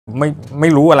ไม่ไม่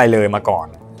รู้อะไรเลยมาก่อน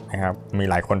นะครับมี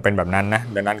หลายคนเป็นแบบนั้นนะ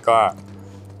ดังนั้นก็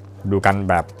ดูกัน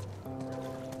แบบ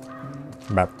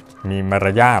มีมาร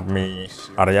ยาทมี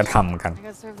อารยธรรมกัน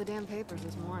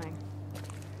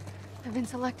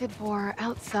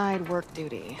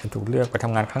ถูกเลือกไปท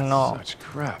ำงานข้างนอก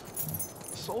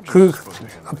คือ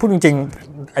พูดจริง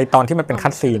ๆไอตอนที่มันเป็นคั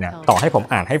ตซีนเนี่ยต่อให้ผม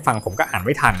อ่านให้ฟังผมก็อ่านไ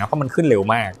ม่ทันนะเพราะมันขึ้นเร็ว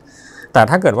มากแต่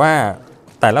ถ้าเกิดว่า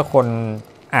แต่ละคน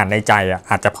อ่านในใจอ่ะ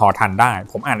อาจจะพอทันได้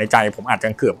ผมอ่านในใจผมอาจจะ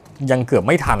ยังเกือบไ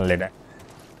ม่ทันเลยนะ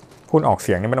พูดออกเ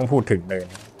สียงนี่ไม่ต้องพูดถึงเลย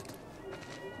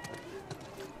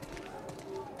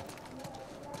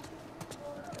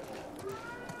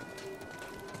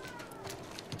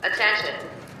Attention.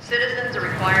 Citizens are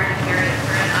required to carry a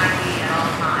current ID at all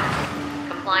times.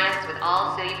 Compliance with all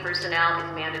city personnel is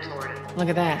mandatory. Look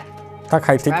at that. ถ้าใค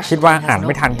รคิดว่าอ่านไ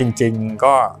ม่ทันจริงๆ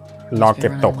ก็รอเก็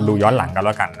บตกดูย้อนหลังกันแ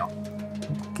ล้วกันเนาะ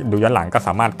ดูย้อนหลังก็ส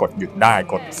ามารถกดหยุดได้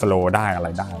กดสโลว์ได้อะไร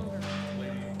ได้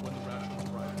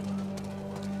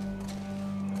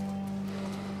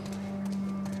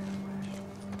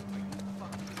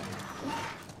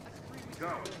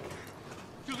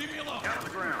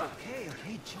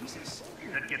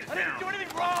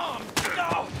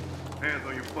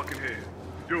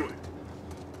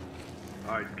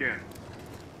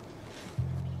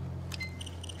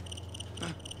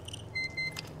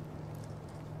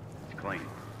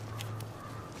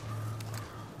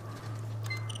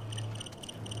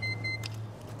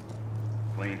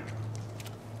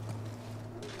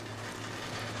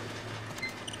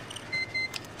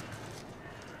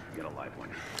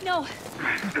No,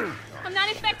 I'm not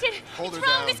infected. It's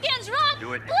wrong. This scan's wrong.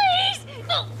 Do it. Please.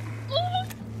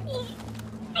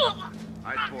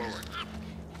 Eyes forward.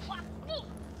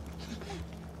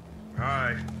 All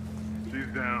right, she's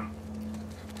down.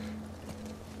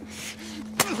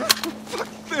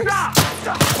 Stop!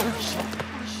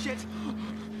 Oh shit!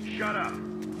 Shut up.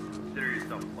 Consider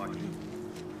yourself lucky.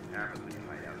 Happily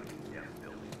hide out in the gas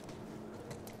building.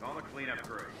 Call the cleanup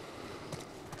crew.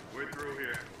 We're through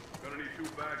here.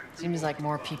 Seems like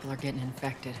more people are getting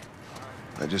infected.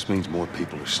 That just means more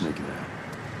people are sneaking out.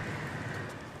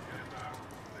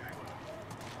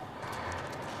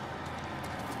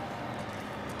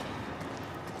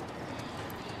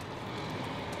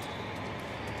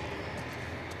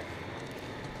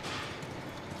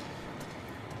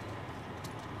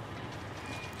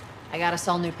 I got us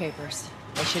all new papers.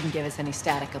 They shouldn't give us any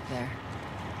static up there.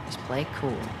 Just play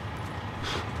cool.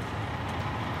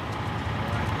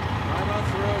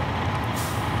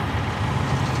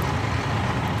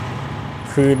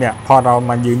คือเนี่ยพอเรา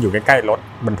มายืนอยู่ใกล้ๆรถ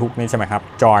บรรทุกนี่ใช่ไหมครับ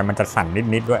จอยมันจะสั่น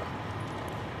นิดๆด้วย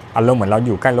อารมณ์เหมือนเราอ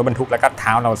ยู่ใกล้รถบรรทุกแล้วก็เท้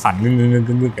าเราสั่นงึ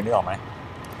งๆๆๆกันนี่ออกไหม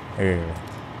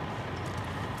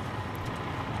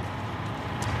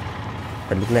เ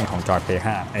ป็นลูกเล่นของจอย Play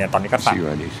 5เนี่ยตอนนี้ก็สั่น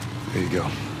There you go.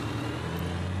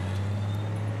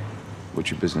 What's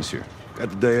your business here? Got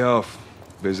the day off.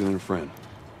 Visiting a friend.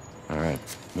 All right,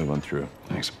 move on through.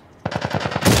 Thanks.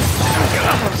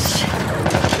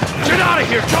 Get out of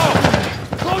here, Joe!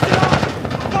 Close it up!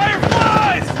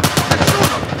 Fireflies!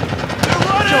 They're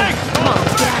running! Come on,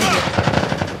 let's get out of here.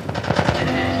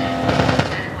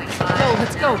 Go,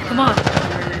 let's go, come on.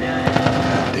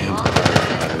 Damn.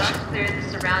 Must clear the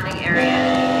surrounding area.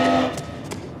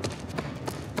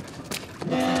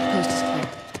 Coast is clear.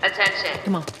 Attention.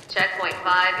 Come on. Checkpoint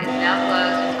 5 is now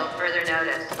closed until further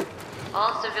notice.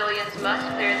 All civilians must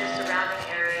clear the surrounding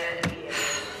area immediately.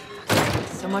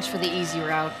 So much for the easy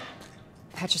route.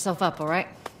 Patch yourself up, all right?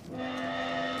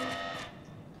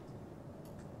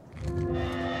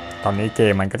 ตอนนี้เก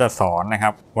มมันก็จะสอนนะค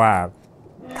รับว่า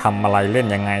ทำอะไรเล่น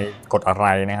ยังไงกดอะไร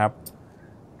นะครับ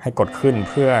ให้กดขึ้น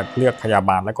เพื่อเลือกพยาบ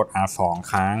าลและกด R2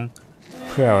 ค้าง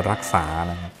เพื่อรักษา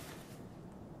นะครับ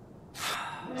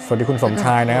สวัสดีคุณสมช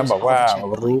ายนะครับบอกว่า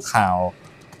รู้ข่าว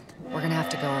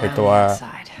ไอตัว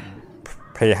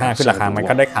Play 5 ขึ้นราคามัน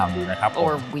ก็ได้ข่าวอยู่นะครับ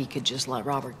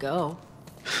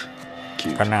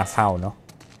ก็น่าเศร้าเนาะ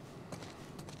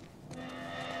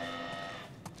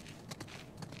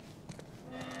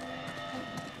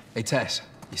Hey Tess,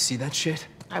 you see that shit?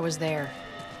 I was there.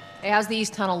 Hey, how's the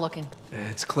east tunnel looking?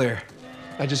 It's clear.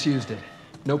 I just used it.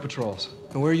 No patrols.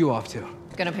 And where are you off to?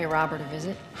 Gonna pay Robert a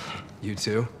visit. You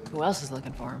too? Who else is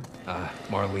looking for him?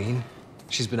 Marlene.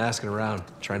 She's been asking around,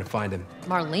 trying to find him.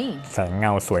 Marlene? แสงเง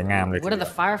าสวยงามเลย What do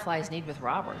the Fireflies need with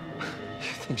Robert?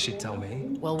 You think she'd tell me?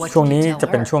 Well, what ช่วงนี้จะ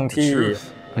เป็นช่วงที่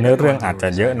เนื้อเรื่องอาจจะ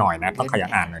เยอะหน่อยนะต้องขยัน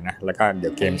อ่านหน่อยนะแล้วก็เดี๋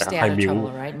ยวเกมจะค่อยบิว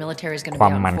ควา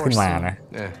มมันขึ้นมานะ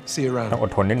ต้องอ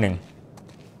ดทนนิดนึง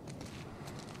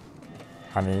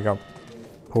อันนี้ก็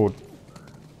พูด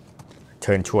เ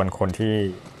ชิญชวนคนที่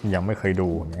ยังไม่เคยดู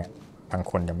เนี่ยบาง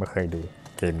คนยังไม่เคยดู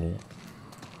เกมนี้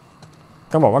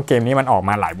ต้องบอกว่าเกมนี้มันออก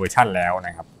มาหลายเวอร์ชันแล้วน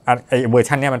ะครับไอเวอร์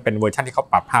ชันนี้มันเป็นเวอร์ชันที่เขา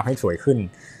ปรับภาพให้สวยขึ้น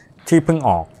ที่เพิ่งอ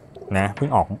อกนะเพิ่ง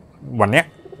ออกวันเนี้ย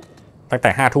ตั้งแต่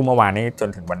5 ทุ่มเมื่อวานนี้จน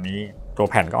ถึงวันนี้ตัว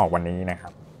แผ่นก็ออกวันนี้นะครั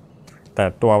บแต่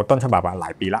ตัวต้นฉบับหลา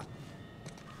ยปีละ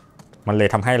มันเลย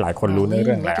ทำให้หลายคนรู้เรื่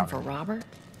องแล้ว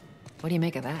What do you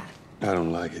make of that? I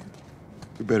don't like it.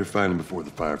 We better find him before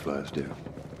the Fireflies do.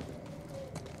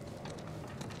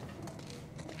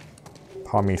 พ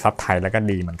อมีซับไทยแล้วก็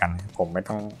ดีเหมือนกันผมไม่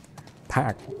ต้อ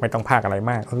งพากอะไร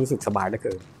มากรู้สึกสบายเหลือเ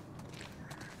กิน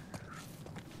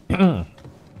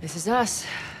This is us.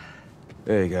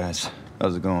 Hey guys,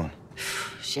 how's it going?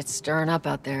 Shit's stirring up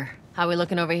out there. How we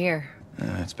looking over here?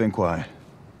 It's been quiet.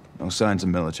 No signs of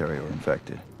military or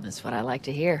infected. That's what I like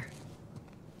to hear.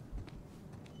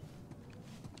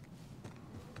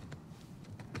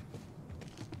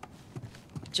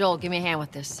 Joel, give me a hand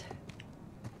with this.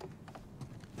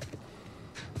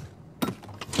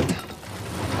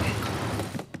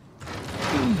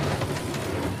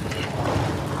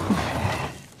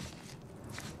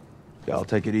 Y'all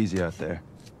take it easy out there.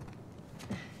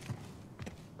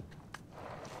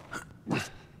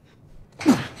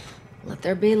 Let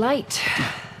there be light.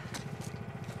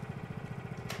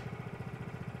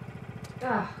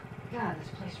 Oh, God,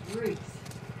 this place reeks.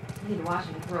 I need to wash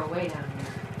and throw away down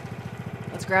here.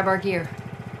 Let's grab our gear.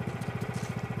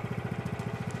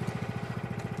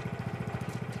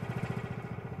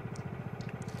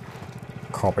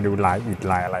 ขอไปดูลายอิฐ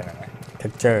ลายอะไรหน่อยนะ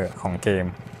texture ของเกม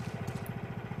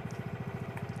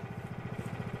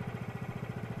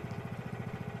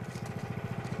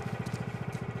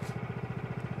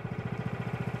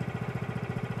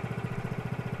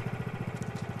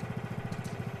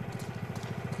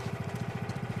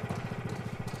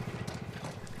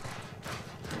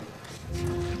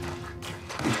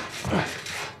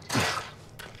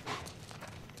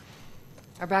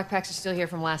Our backpacks are still here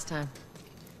from last time.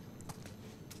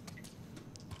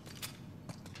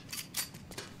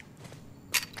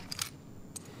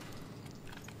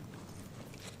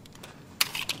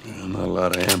 Not a lot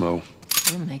of ammo.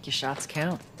 You'll make your shots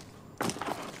count.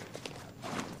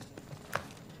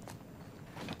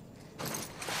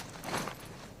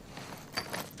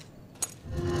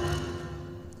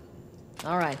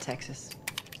 All right, Texas.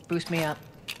 Boost me up.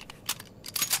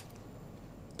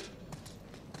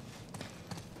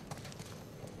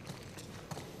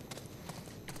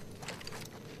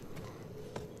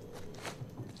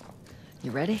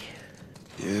 You ready?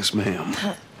 Yes, ma'am.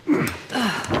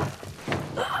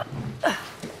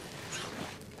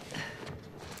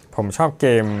 ผมชอบเก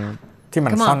มที่มั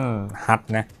นซ่อนฮัท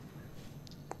นะ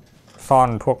ซ่อน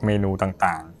พวกเมนู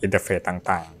ต่างๆอินเทอร์เฟซ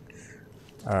ต่าง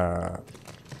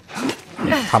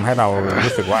ๆทำให้เรา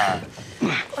รู้สึกว่า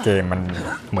เกมมัน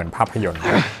เหมือนภาพยนตร์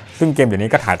ซึ่งเกมเดี๋ยวนี้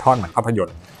ก็ถ่ายทอดเหมือนภาพยน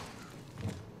ตร์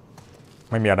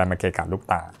ไม่มีอะไรมาเกะกะลูก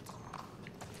ตา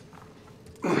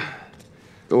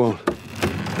Go on.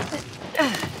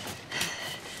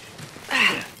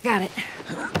 Got it.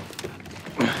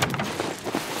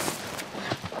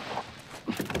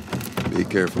 Be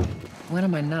careful. When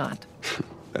am I not?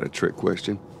 That a trick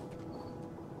question?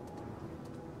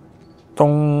 ตร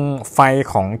งไฟ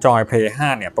ของจอย Play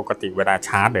 5เนี่ยปกติเวลาช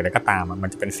าร์จหรืออะไรก็ตามมัน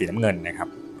จะเป็นสีน้ำเงินนะครับ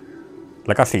แ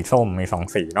ล้วก็สีส้มมี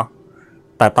2สีเนาะ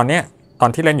แต่ตอน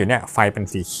ที่เล่นอยู่เนี่ยไฟเป็น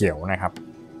สีเขียวนะครับ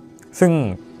ซึ่ง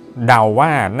เดาว่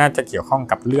าน่าจะเกี่ยวข้อง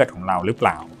กับเลือดของเราหรือเป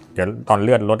ล่าเดี๋ยวตอนเ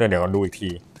ลือดลดเดี๋ยวดูอีกที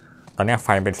ตอนนี้ไฟ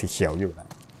เป็นสีเขียวอยู่นะ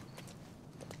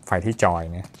ไฟที่จอย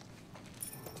เนี่ย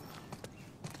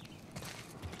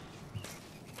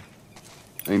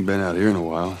Ain't been out here in a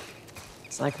while.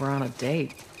 It's like we're on a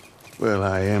date. Well,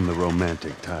 I am the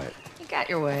romantic type. You got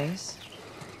your ways.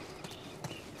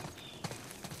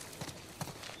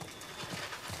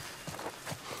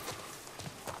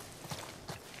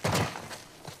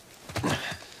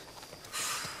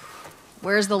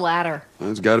 Where's the ladder? Well,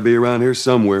 it's got to be around here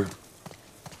somewhere.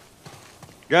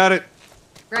 Got it.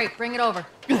 Great, bring it over.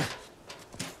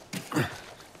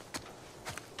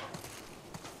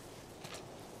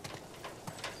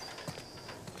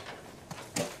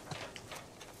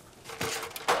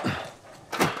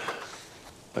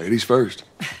 Ladies first.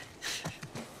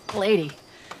 Lady,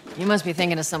 you must be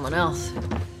thinking of someone else.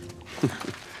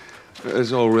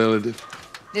 It's all relative.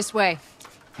 This way.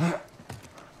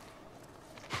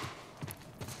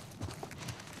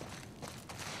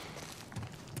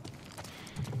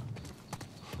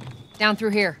 Down through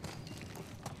here.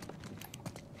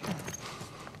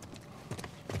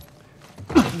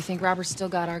 You think Robert's still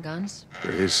got our guns?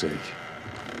 For his sake,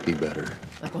 he better.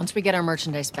 Look, once we get our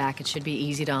merchandise back, it should be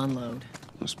easy to unload.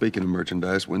 Well, speaking of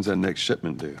merchandise, when's that next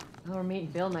shipment due? Well, we're meeting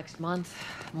Bill next month.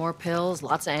 More pills,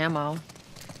 lots of ammo.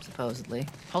 Supposedly.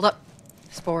 Hold up.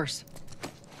 Spores.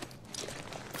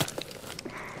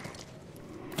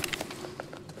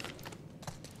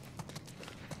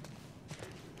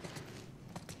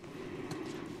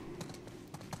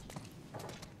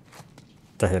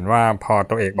 จะเห็นว่าพอ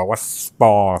ตัวเอกบอกว่าสป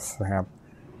อร์นะครับ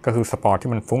ก็คือสปอร์ที่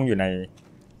มันฟุ้งอยู่ใน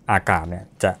อากาศเนี่ย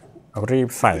จะรีบ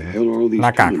ใส่หน้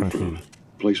ากากทันที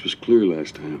Place was clear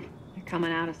last time. They're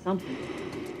coming out of something.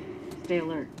 Stay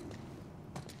alert.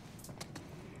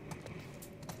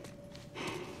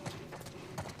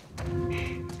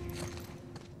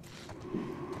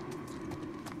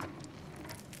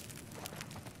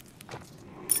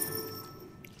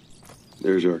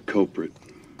 There's our culprit.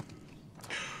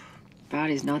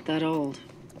 Body's not that old.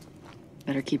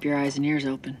 Better keep your eyes and ears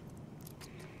open.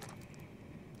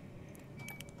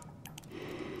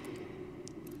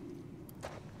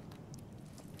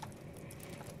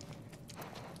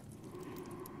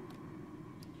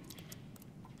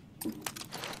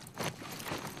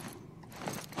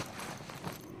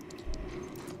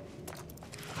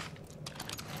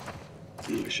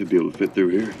 I should be able to fit through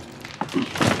here.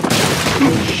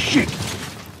 Oh, shit!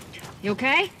 You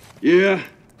okay? Yeah.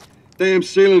 Damn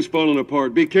ceiling's falling apart.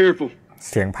 Be careful.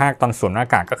 เสียงภาคตอนสวมหน้า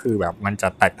กากก็คือแบบมันจะ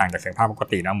แตกต่างจากเสียงภาคปก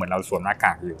ตินะเหมือนเราสวมหน้าก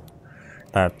ากอยู่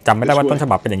แต่จำไม่ได้ว่าต้นฉ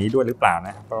บับเป็นอย่างนี้ด้วยหรือเปล่าน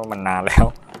ะเพราะว่ามันนานแล้ว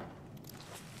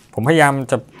ผมพยา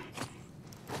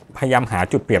ยามหา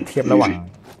จุดเปรียบเทียบระหว่าง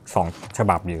2ฉ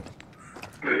บับอยู่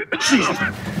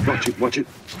Watch it, watch it.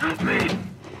 Help me.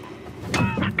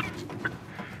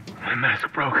 My mask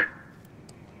broke.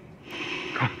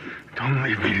 Don't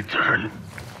leave me to turn.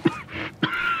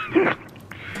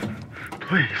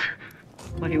 Please.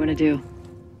 What do you want to do?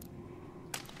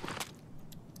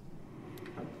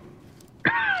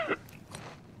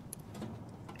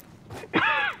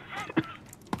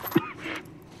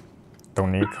 ตรง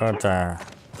นี้ก็จะ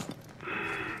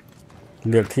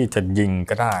เลือกที่จะยิง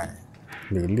ก็ได้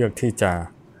หรือเลือกที่จะ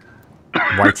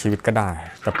ไว้ชีวิตก็ได้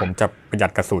แต่ผมจะประหยั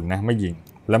ดกระสุนนะไม่ยิง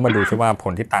แล้วมาดูซิว่าผ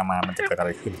ลที่ตามมามันจะเกิดอะไ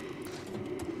รขึ้น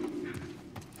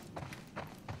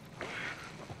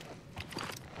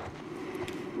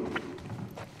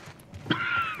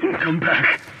Come back.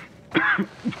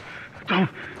 Don't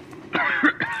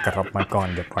กลับมาก่อน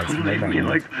อย่าปล่อยฉันได้ leave แบบ me นี้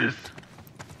like this.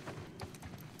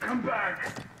 Come back.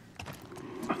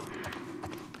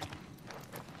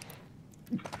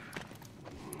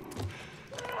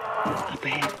 Up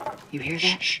ahead. You hear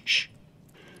that? Shh.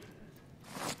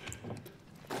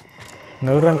 เ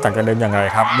นื้อเรื่องต่างกันเดิมอย่างไร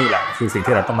ครับนี่แหละคือสิ่ง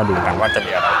ที่เราต้องมาดูกันว่าจะ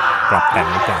มีอะไรปรับแต่ง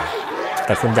หรือเปล่าแ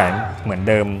ต่ส่วนใหญ่เหมือน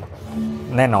เดิม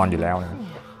แน่นอนอยู่แล้วนะ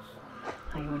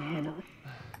How you want to handle it?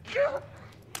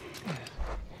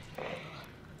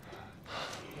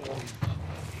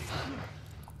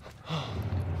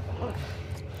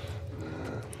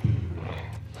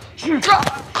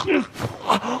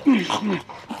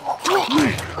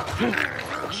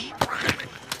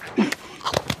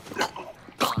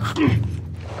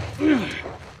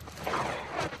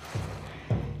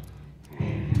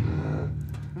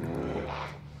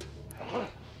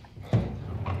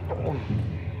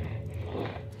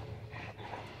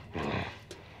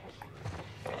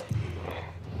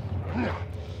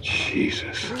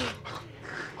 Jesus.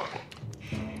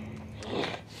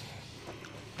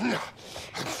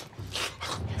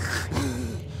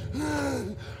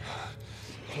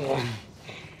 Oh.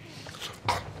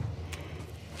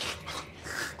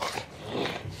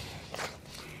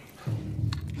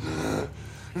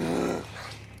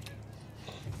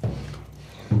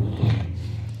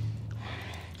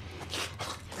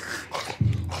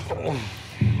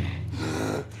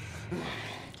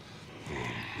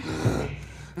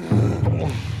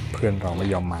 เพื่อนเราไม่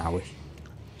ยอมมาเว้ย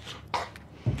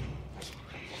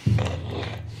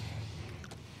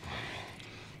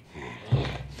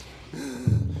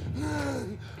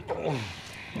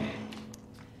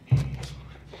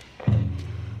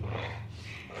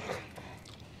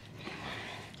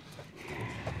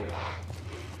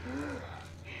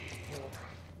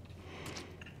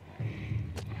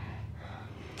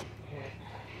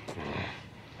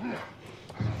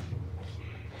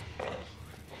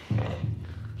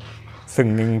สิ่ง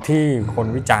หนึ่งที่คน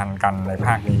วิจารณ์กันในภ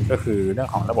าคนี้ก็คือเรื่อง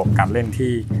ของระบบการเล่น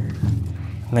ที่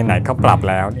ไหนๆเขาปรับ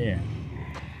แล้วเนี่ย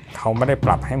เขาไม่ได้ป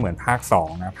รับให้เหมือนภาค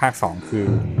2นะภาค2คือ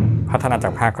พัฒนาจา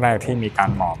กภาคแรกที่มีการ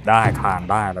หมอบได้คลาน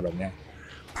ได้อะไรแบบนี้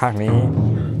ภาคนี้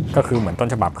ก็คือเหมือนต้น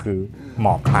ฉบับคือหม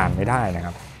อบคลานไม่ได้นะค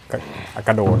รับก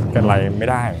ระโดดกันอะไรไม่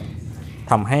ได้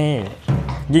ทำให้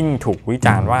ยิ่งถูกวิจ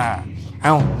ารณ์ว่าเอ้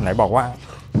าไหนบอกว่า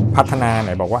พัฒนาไหน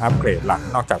บอกว่าอัปเกรดหลัก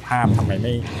นอกจากภาพทำไมไ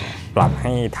ม่ปรับใ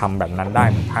ห้ทำแบบนั้นได้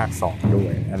เหมือนภาค2ด้ว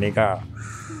ยอันนี้ก็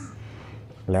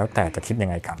แล้วแต่จะคิดยัง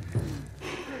ไงกัน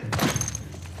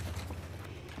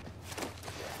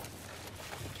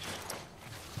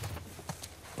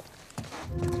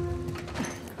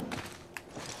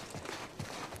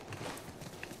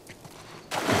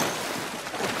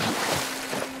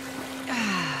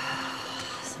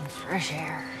Fresh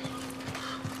air.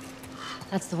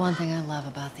 That's the one thing I love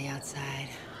about the outside.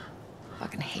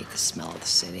 Fucking hate the smell of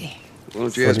the city. Why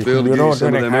don't you ask Bill to give you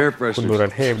some of them air คุณดู fresheners? ร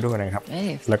ะเทพด้วยนะครับ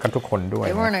Hey, แล้วก็ทุกคนด้วย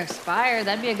they นะ weren't expired.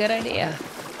 That'd be a good idea.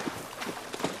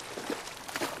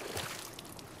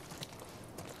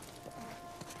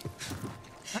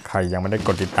 ใครยังไม่ได้ก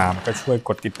ดติดตามก็ช่วยก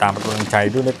ดติดตามเป็นกำลังใจ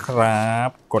ด้วยนะครับ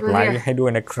กดไลค์ให้ด้ว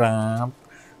ยนะครับ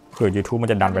เผื่อ YouTube มัน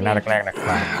จะดันไปหน้าแรกๆนะค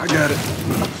รับ I got it.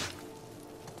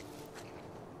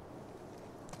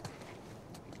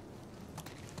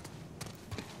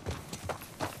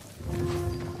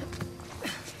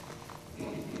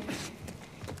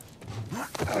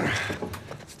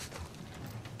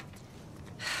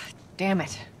 Damn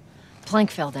it. Plank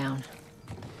fell down.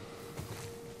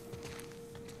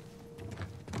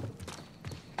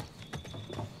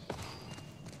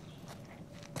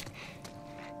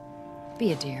 Be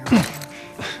a dear.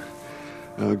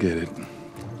 I'll get it.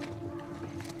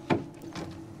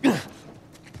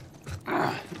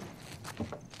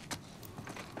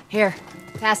 Here,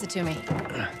 pass it to me.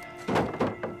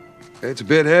 It's a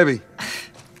bit heavy.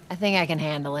 I think I can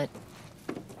handle it.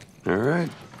 All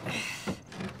right.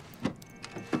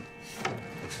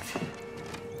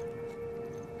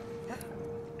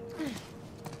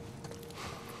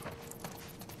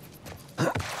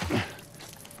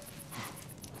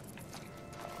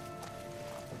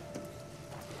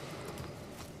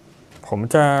 ผม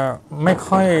จะไม่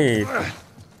ค่อย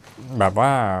แบบว่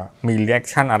ามีรีแอค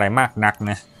ชั่นอะไรมากนัก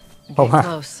นะเพราะว่า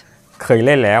เคยเ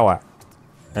ล่นแล้วอ่ะ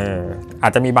อา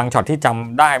จจะมีบางช็อตที่จ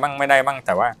ำได้บ้างไม่ได้บ้างแ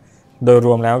ต่ว่าโดยร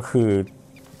วมแล้วคือ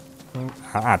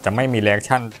อาจจะไม่มีรีแอค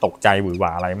ชั่นตกใจหวือหว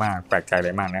าอะไรมากแปลกใจอะไร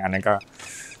มากนะอันนั้นก็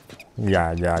อ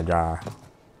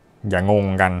ย่างง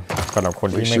กันสำหรับคน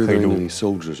ที่ไม่เคยดู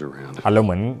อารมณ์เ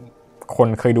หมือนคน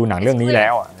เคยดูหนังเรื่องนี้แล้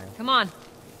วอ่ะ Come on.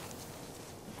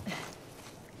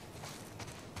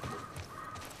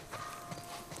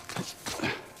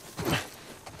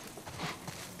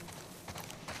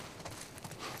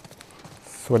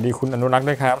 สวัสดีคุณอนุรักษ์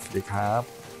ด้วยครับสวัสดีครับ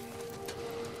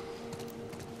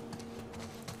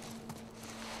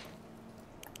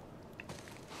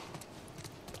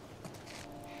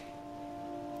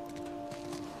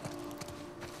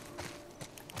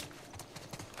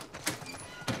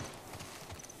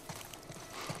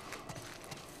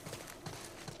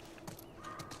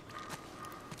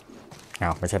อ้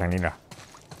าวไม่ใช่ทางนี้เหรอ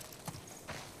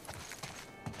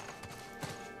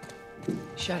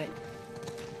Shut it.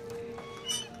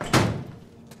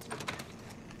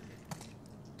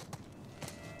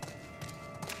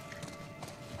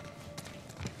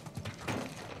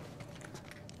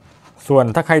 ส่วน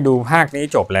ถ้าใครดูภาคนี้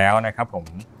จบแล้วนะครับผม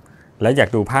และอยาก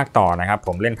ดูภาคต่อนะครับผ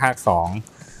มเล่นภาค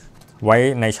2ไว้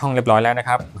ในช่องเรียบร้อยแล้วนะค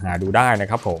รับหาดูได้นะ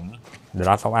ครับผม The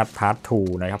Last of Us Part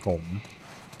 2 นะครับผม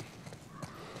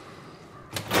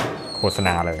โฆษณ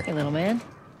าเลย Hey, little man.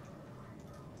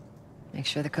 Make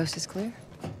sure the coast is clear.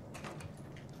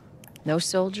 No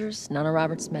soldiers, none of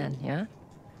Robert's men, yeah?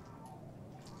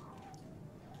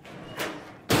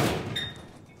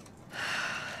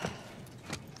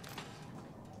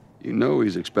 You know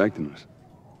he's expecting us.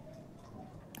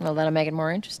 Well, that'll make it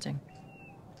more interesting.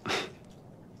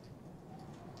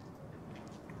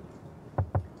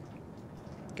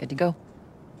 Good to go.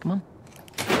 Come on.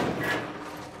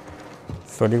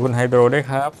 สวัสดีคุณไฮโดรด้วย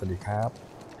ครับสวัสดีครับ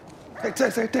Hey,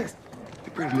 Tex. Hey,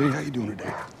 pretty lady, how you doing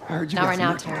today? I heard you Not got right some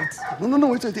now, work. Terrence. No,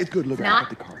 it's good. Look, I got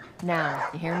the car. Now.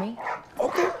 You hear me?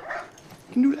 Okay,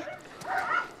 you can do that.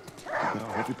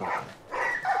 I'll help you both.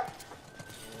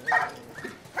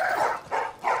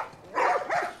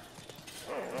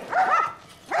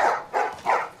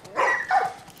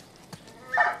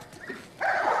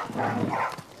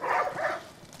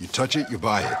 You touch it, you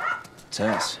buy it.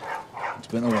 Tess, it's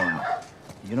been a while.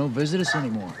 You don't visit us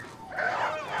anymore.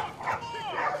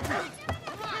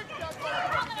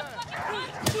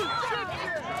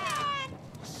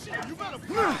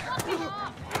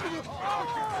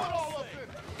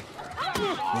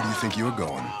 Where do you think you were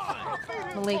going?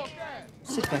 Malik,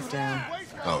 sit back down.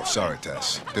 Oh, sorry,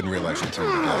 Tess. Didn't realize you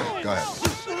turned it down. Go ahead.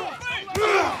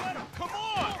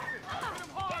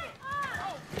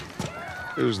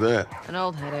 Who's that? An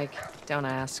old headache. Don't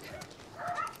ask.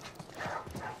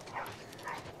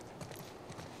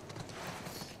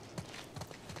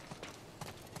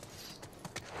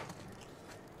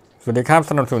 สวัสดีครับ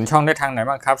สนับสนุนช่องได้ทางไหน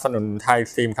บ้างครับสนับสนุนไทย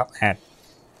ซีมครับแอด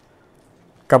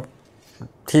กับ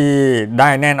ที่ได้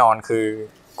แน่นอนคือ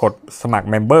กดสมัคร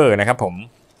เมมเบอร์นะครับผม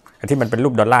ที่มันเป็นรู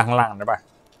ปดอลลาร์ข้างล่างนะป่ะ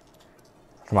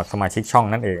สมัครสมาชิกช่อง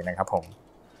นั่นเองนะครับผม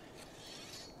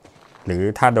หรือ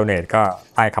ถ้าโดเนทก็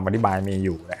ใต้คำอธิบายมีอ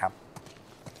ยู่นะครับ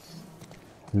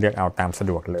เลือกเอาตามสะ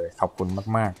ดวกเลยขอบคุณ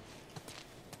มากๆ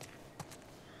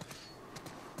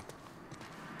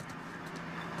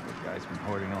Guy's been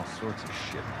hoarding all sorts of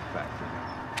shit in the factory.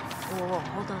 Whoa,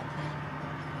 hold on, man.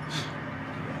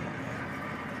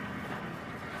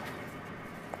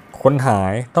 คนหา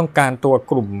ยต้องการตัว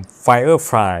กลุ่ม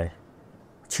Firefly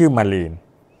ชื่อมารีน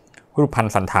รูปพัน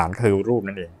สันฐานคือรูป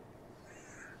นั่นเอง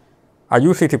อายุ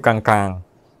40กลาง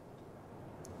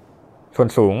ๆส่วน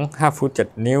สูง5ฟุต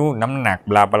7นิ้วน้ำหนัก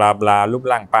บลาบลาบลารูป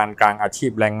ร่างปานกลางอาชี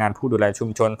พแรงงานผู้ดูแลชุม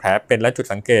ชนแผลเป็นและจุด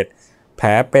สังเกตแผล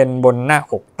เป็นบนหน้า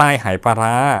อกใต้ไหปลา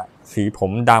ร้าสีผ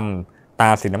มดำตา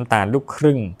สีน้ำตาลลูกค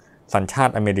รึ่งสัญชา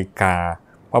ติอเมริกา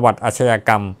ประวัติอาชญาก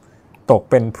รรมตก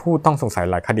เป็นผู้ต้องสงสัย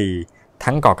หลายคดี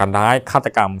ทั้งก่อการร้ายฆาต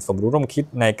กรรมสมรู้ร่วมคิด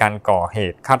ในการก่อเห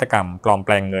ตุฆาตกรรมปลอมแป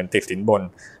ลงเงินติดสินบน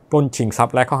ปล้นชิงทรัพ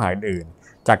ย์และข้อหาอื่น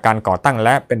จากการก่อตั้งแล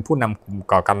ะเป็นผู้นำกลุ่ม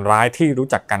ก่อการร้ายที่รู้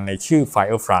จักกันในชื่อ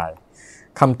Firefly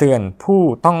คำเตือนผู้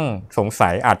ต้องสงสั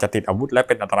ยอาจจะติดอาวุธและเ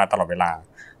ป็นอันตรายตลอดเวลา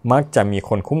มักจะมี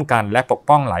คนคุ้มกันและปก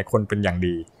ป้องหลายคนเป็นอย่าง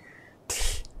ดี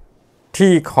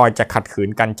ที่คอยจะขัดขืน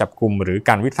การจับกุมหรือก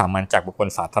ารวิสามันจากบุคคล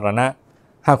สาธารณะ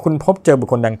หากคุณพบเจอบุค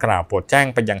คลดังกล่าวโปรดแจ้ง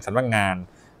ไปยังสำนักงาน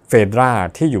เฟดรา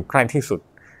ที่อยู่ใกล้ที่สุด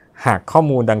หากข้อ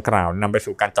มูลดังกล่าวนำไป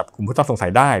สู่การจับกุมผู้ต้องสงสั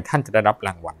ยได้ท่านจะได้รับ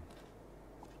รางวัล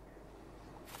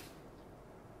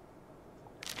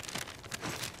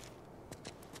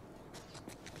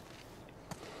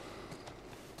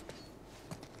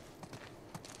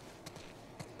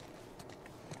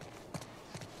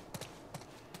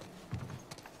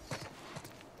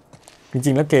จ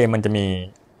ริงๆแล้วเกมมันจะมี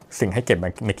สิ่งให้เก็บเ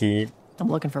มื่อกี้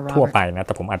ทั่วไปนะแ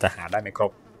ต่ผมอาจจะหาได้ไม่คร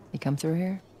บ You come through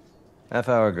here? Half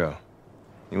hour ago.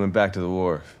 He went back to the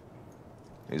wharf.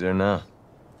 He's there now.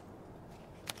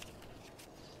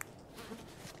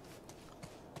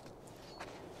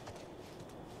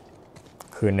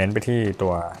 คือเน้นไปที่ตั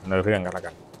วเนื้อเรื่องกันแล้ว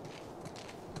กัน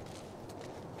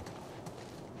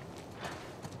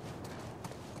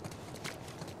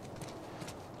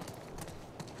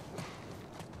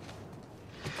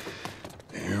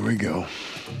Here we go.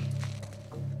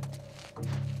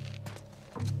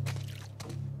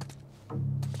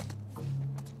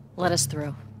 Let us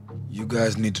through. You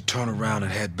guys need to turn around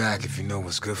and head back if you know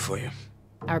what's good for you.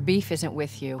 Our beef isn't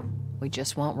with you. We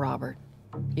just want Robert.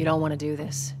 You don't want to do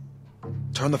this.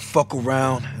 Turn the fuck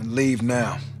around and leave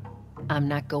now. I'm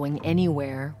not going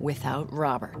anywhere without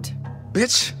Robert.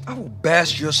 Bitch, I will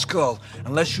bash your skull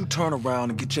unless you turn around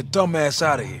and get your dumb ass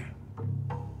out of here.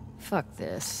 Fuck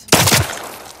this.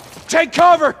 Take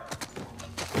cover!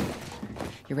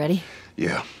 You ready?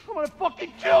 Yeah. I'm gonna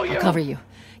fucking kill you! I'll cover you.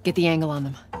 Get the angle on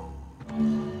them.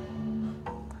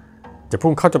 จะ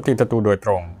พุ่งเข้าโจมตีศัตรูโดยต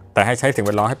รงแต่ให้ใช้สิ่งแ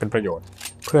วดล้อมให้เป็นประโยชน์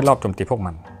เพื่อลอบโจมตีพวก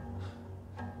มัน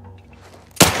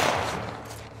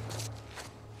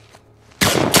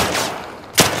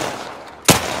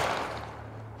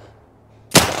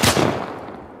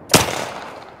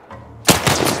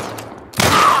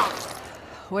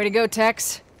Way to go, Tex.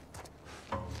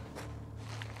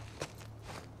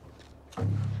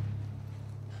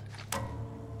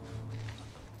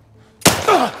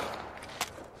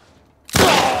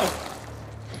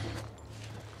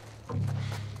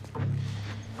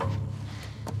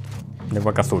นึก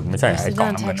ว่ากระสุนไม่ใช่ไอ้กล่อง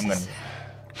น้ำเงิน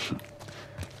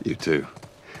You too.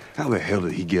 How the hell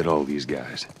did he get all these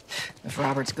guys? If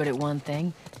Robert's good at one thing,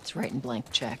 it's writing blank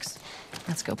checks.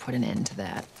 Let's go put an end to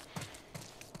that.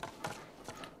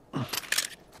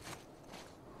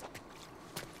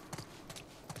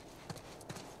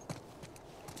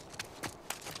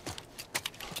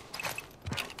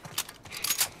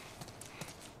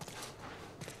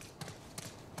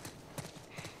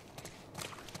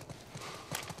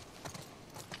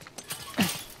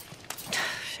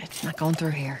 Not going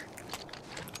through here.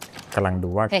 กำลังดู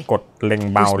ว่ากดเล็ง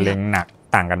เบาเล็งหนัก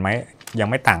ต่างกันไหมยัง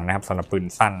ไม่ต่างนะครับสำหรับปืน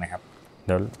สั้นนะครับเ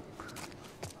ดี๋ยว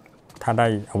ถ้าได้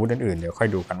อาวุธอื่นๆเดี๋ยวค่อย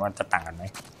ดูกันว่าจะต่างกันไหม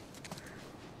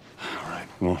Alright,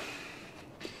 well.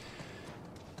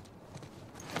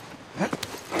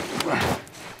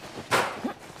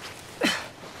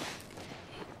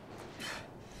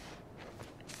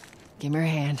 Give me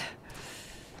your hand.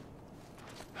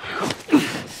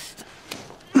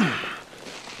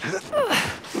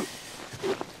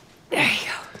 There you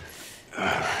go.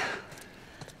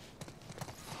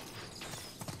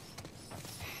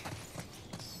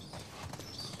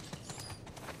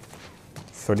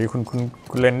 สวัสดี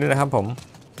คุณเลนด้วยนะครับผม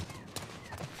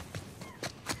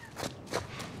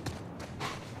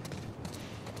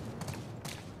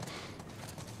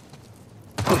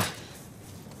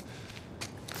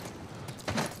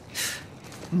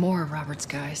More of Robert's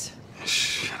guys.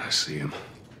 Shit, I see him.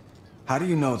 How do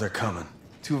you know they're coming?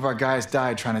 2 of our guys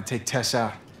died trying to take Tess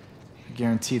out. I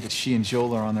guarantee that she and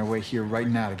Joel are on their way here right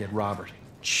now to get Robert.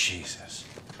 Jesus.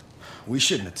 We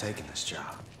shouldn't have taken this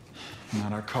job.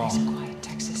 Not our call. Nice and quiet,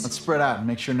 Texas. Let's spread out and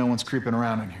make sure no one's creeping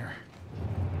around in here.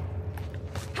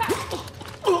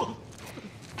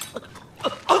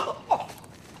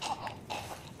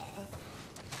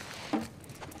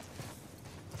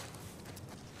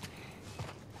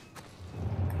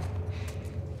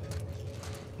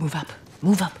 Move up.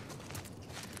 Move up.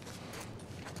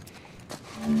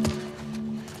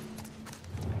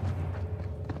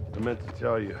 I meant to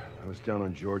tell you, I was down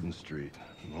on Jordan Street,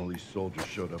 and all these soldiers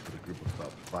showed up with a group of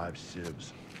about 5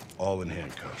 civs, all in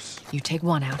handcuffs. You take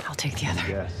one out, I'll take the other.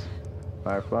 Yes.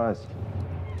 Fireflies?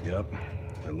 Yep.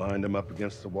 I lined them up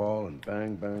against the wall, and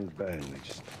bang, bang, bang, they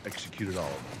just executed all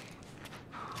of them.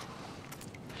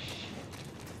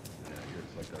 Yeah, I hear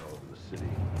it's like that all over the city.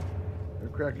 They're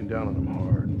cracking down on them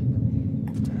hard.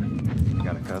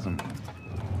 Got a cousin.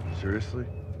 Seriously?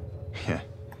 Yeah.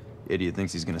 Idiot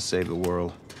thinks he's gonna save the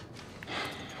world.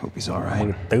 Hope he's all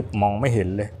right. ตึ๊บมองไม่เห็น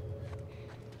เลย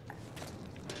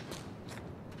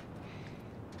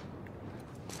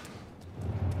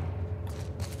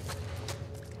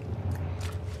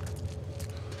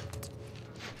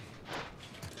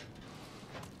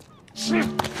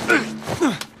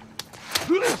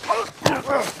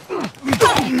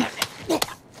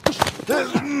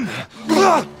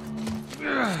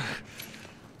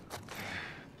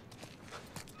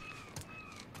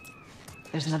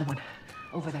There's another one.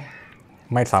 Over there.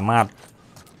 ไม่สามารถ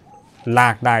ลา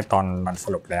กได้ตอนมันส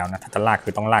ลบแล้วนะถ้าจะลากคื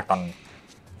อต้องลากตอน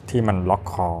ที่มันล็อก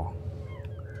คอ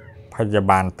พยา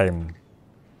บาลเต็ม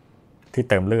ที่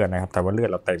เติมเลือดนะครับแต่ว่าเลือด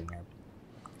เราเต็มนะครับ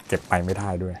เก็บไปไม่ได้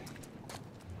ด้วย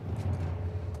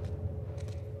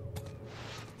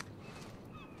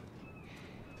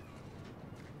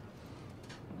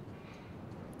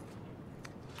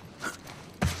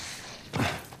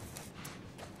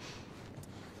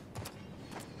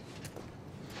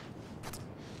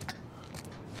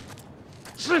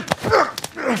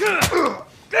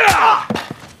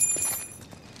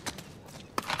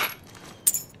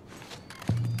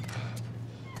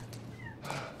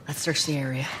Let's search the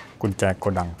area. กุญแจโก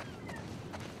ดัง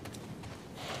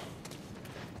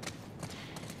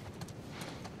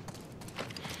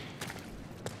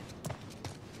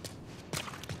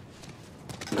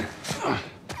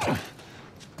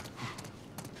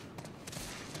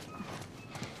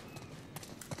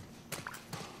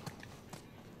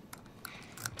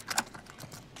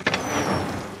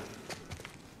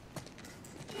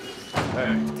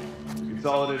Hey, we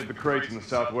consolidated the crates in the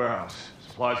south warehouse.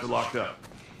 Supplies are locked up.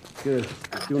 Good.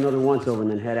 Let's do another once-over and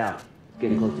then head out. It's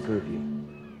getting close to curfew.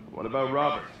 What about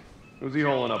Robert? Who's he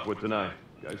holding up with tonight?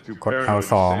 Guy's too กด paranoid to R2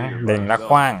 stay here เล็ง by และ himself.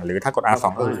 ขว้างหรือถ้ากด R2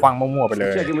 ก็คือขว้างมั่วๆไปเล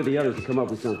ย Check in with the others to come up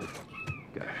with something.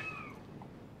 Okay.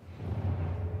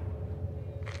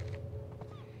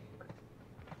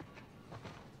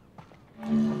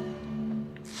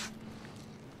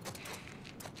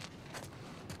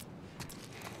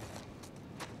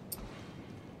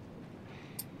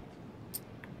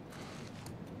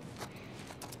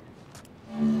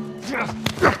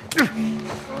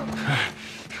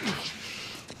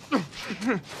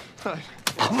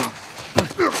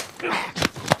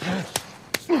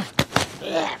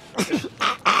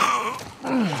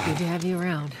 Good to have you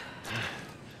around.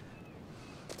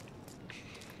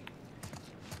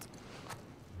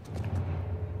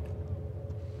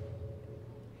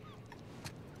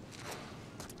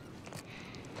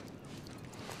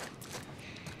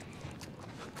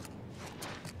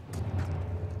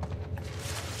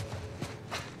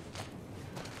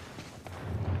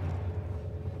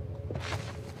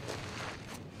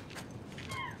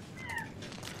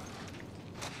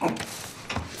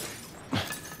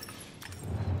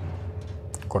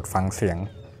 กดฟังเสียง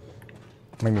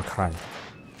ไม่มีใคร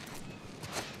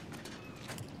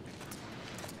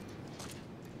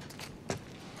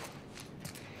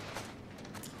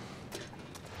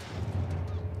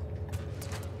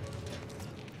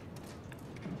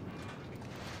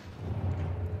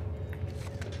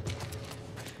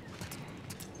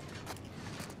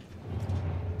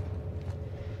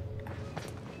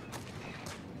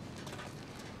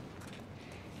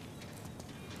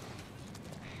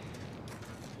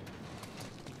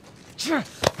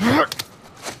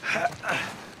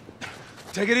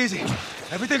Take it easy.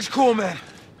 Everything's cool, man.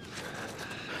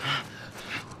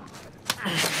 I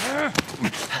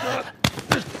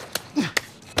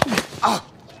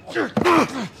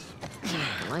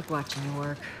like watching you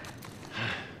work.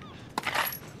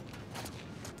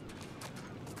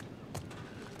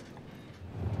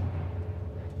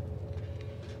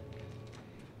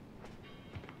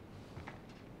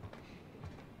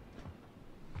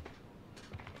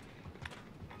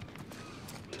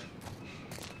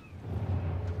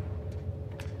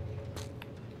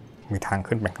 มีทาง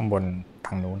ขึ้นไปข้างบนท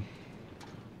างนู้น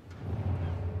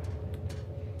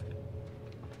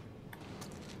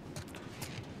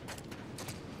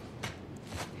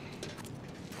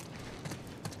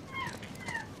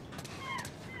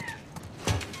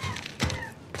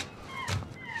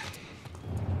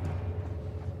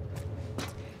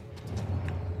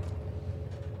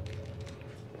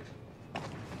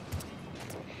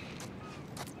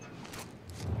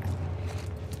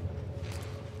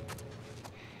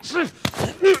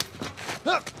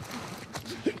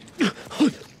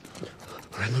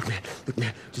Look,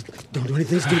 man, just don't do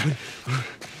anything stupid.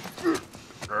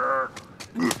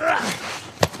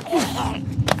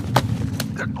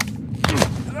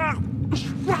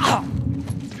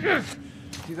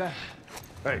 See that?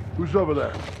 Hey, who's over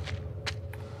there?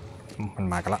 มัน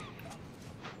มากันละ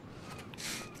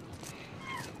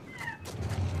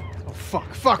Oh,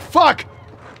 fuck!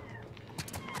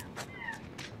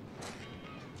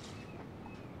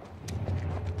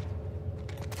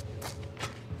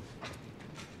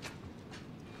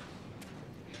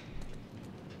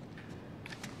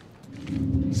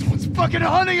 Someone's fucking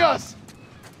hunting us!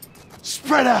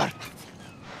 Spread out!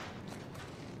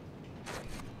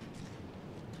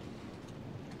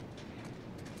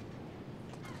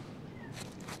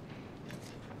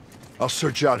 I'll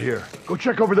search out here. Go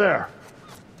check over there.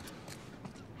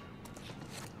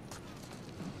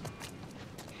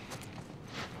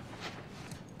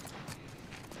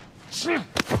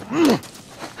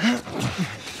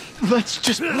 Let's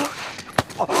just...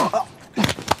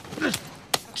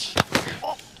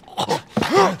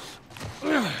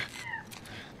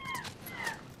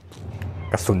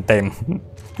 กระสุนเต็ม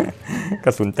กร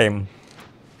ะสุนเต็ม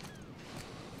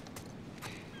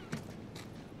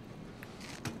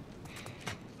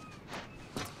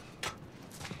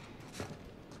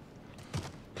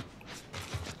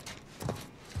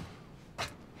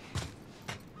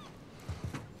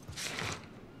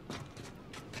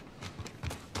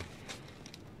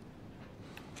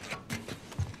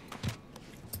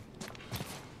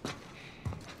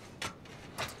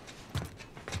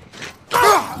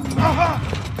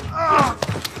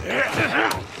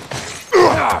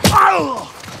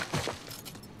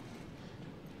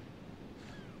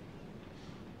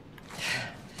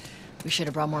We should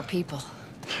have brought more people.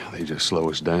 They just slow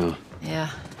us down. Yeah,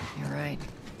 you're right.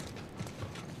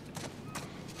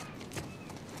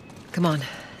 Come on,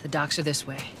 the docks are this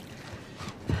way.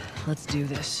 Let's do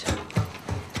this.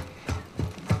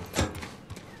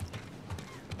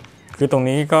 คือตรง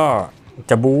นี้ก็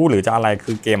จะบู๊หรือจะอะไร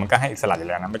คือเกมมันก็ให้อิสระอยู่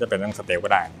แล้วนะไม่จะเป็นเรื่องสเตลก็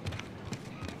ได้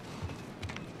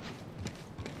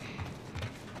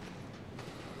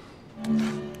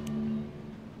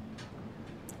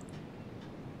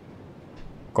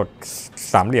กด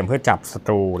สามเหลี่ยมเพื่อจับศัต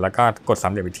รูแล้วก็กดสา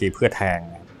มเหลี่ยมอีกทีเพื่อแทง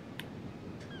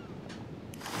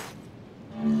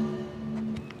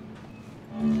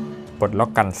ปลดล็อก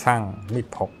การสร้างมีด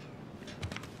พก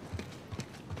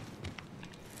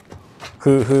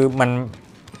คือ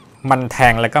มันแท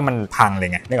งแล้วก็มันพังเล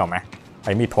ยไงนึกออกไหมไ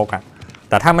อ้มีดพกอะ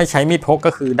แต่ถ้าไม่ใช้มีดพก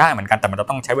ก็คือได้เหมือนกันแต่มันจะ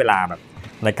ต้องใช้เวลาแบบ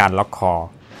ในการล็อกคอ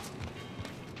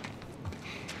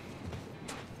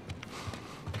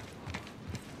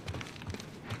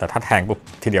แต่ถ้าแทงปุ๊บ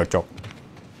ทีเดียวจบ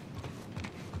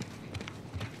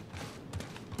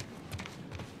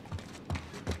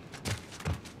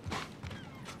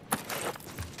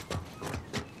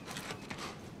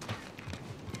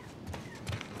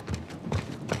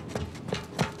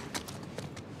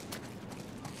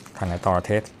ทางไหนต่อเ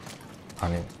ทสทา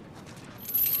งนี้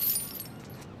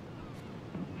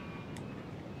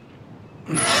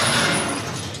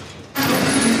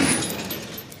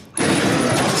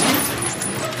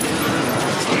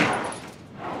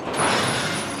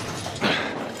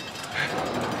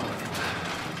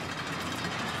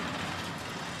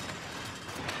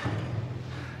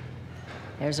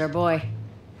There's our boy.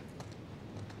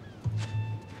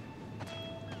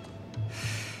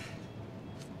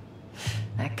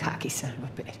 That cocky son of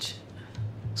a bitch.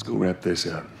 Let's go wrap this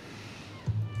up.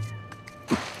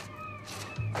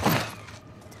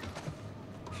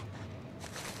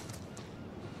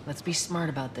 Let's be smart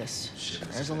about this.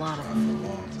 There's a lot of them.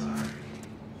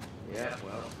 Yeah,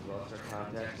 well, we lost our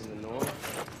contacts in the north,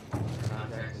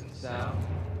 contacts in the south.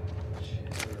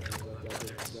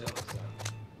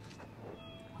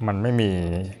 มันไม่มี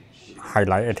ไฮ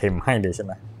ไลท์ไอเทมให้เลยใช่ไ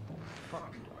หม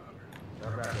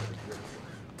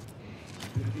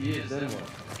If he is, then what?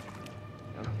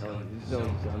 I'm telling you, this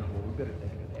zone's done for. We better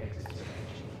think of an exit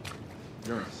strategy.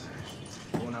 You're insane.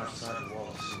 Going outside the wall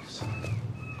is suicide.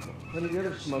 Plenty of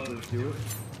other smugglers do it.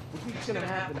 What do you think's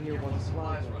gonna happen here once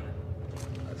supplies run out?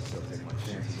 I'd still take my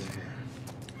chances in here.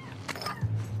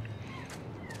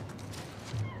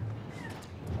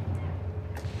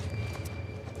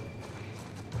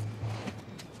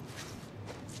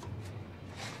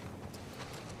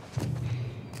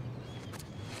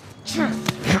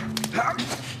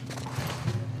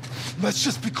 Let's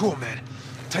just be cool, man.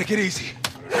 Take it easy.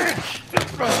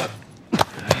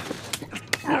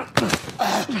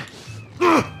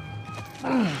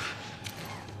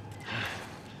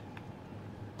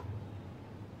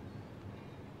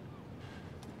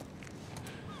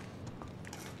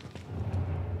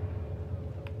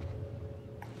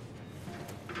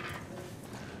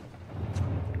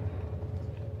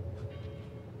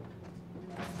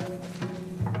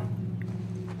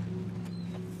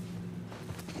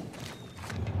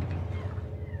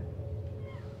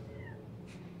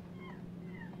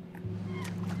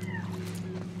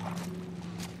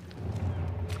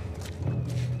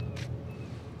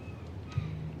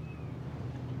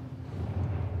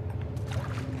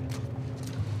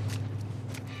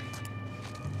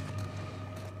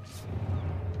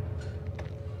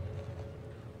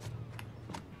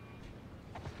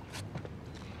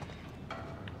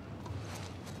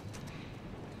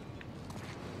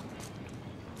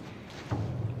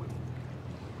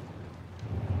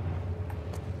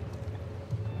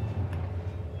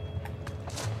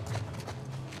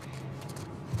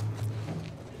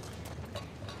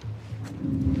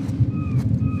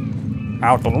 เอ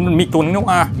าตรงนู้นมันมีตัวนึงนี่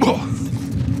ว่า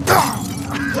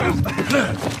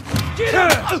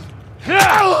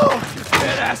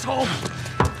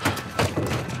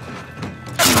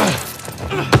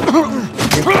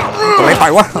ตัวไหนไป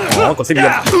วะอ๋อกดสี่เหลี่ย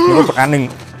มมีกดอันหนึ่ง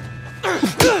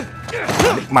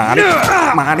มาดิ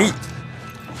มาดิ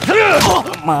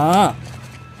มา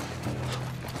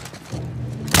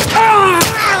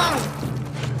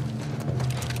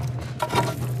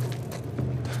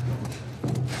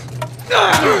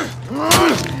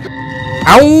เ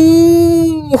อา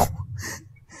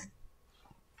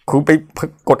คุณไป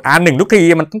กด R1 ทุกที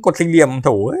มันต้องกดสี่เหลี่ยมโ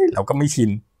ถ่เราก็ไม่ชิน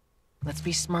Let's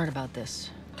be smart about this.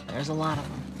 There's a lot of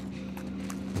them.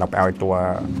 เราไปเอาตัว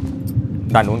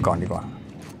ด้านนู้นก่อนดีกว่า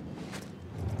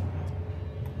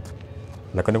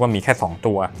แล้วก็นึกว่ามีแค่2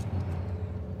ตัว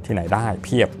ที่ไหนได้เ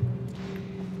พียบ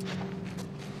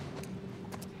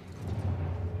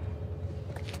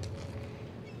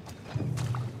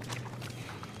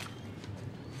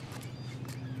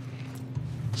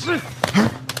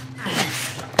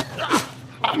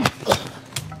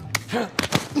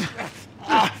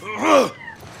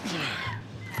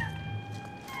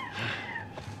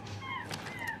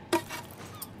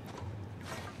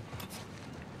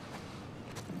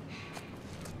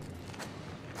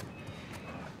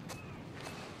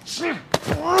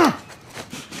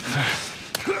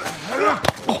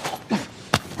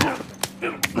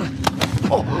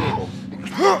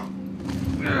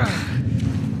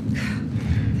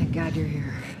Thank God you're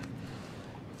here.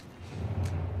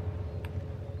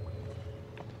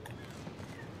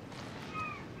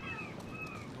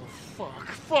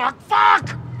 Fuck!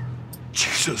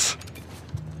 Jesus.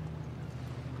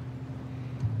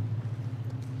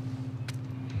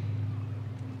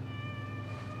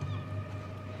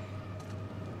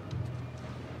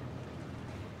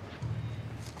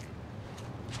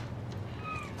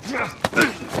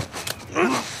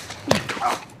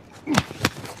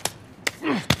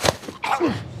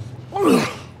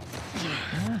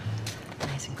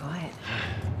 Nice and quiet.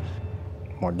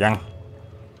 หมดยัง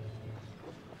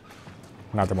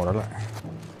น่าจะหมดแล้วแหละ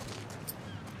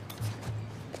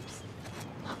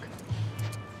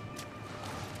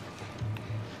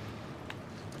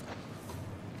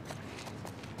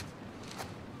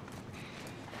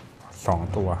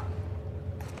2ตัว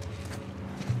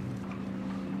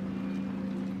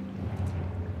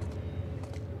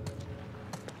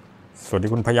สวัสดี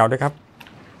คุณพะเยาด้วยครับ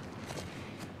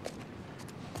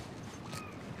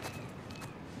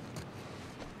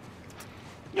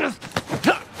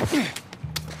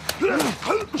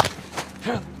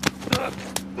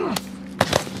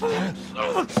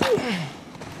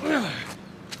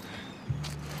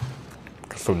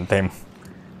กระสุนเต็ม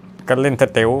ก็เล่นส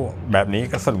เตลแบบนี้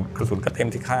กระสุนก็เต็ม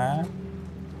สิครับ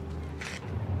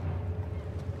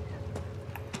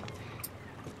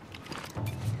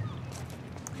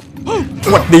ส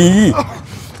วัสดี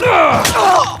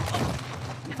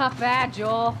Not bad,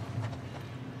 Joel.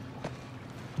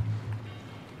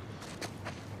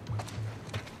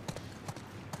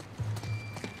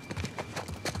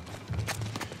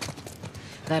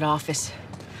 That office.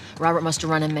 Robert must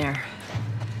have run in there.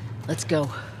 Let's go.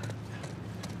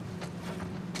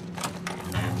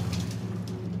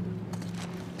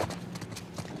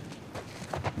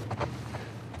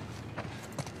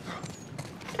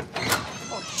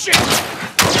 Oh shit!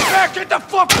 Back! Get the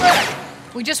fuck back!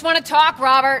 We just want to talk,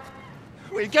 Robert.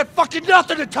 We got fucking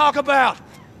nothing to talk about!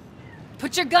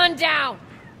 Put your gun down.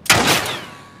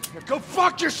 Now go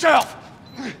fuck yourself!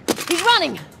 He's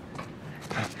running.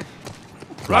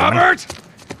 Robert!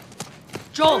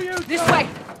 Joel, this way!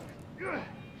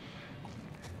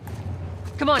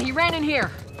 Come on, he ran in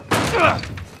here.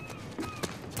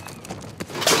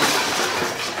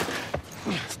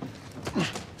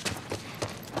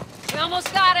 We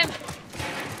almost got him.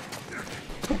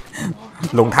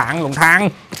 หลงทางทา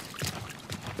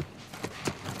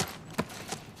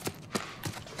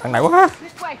งไหนวะ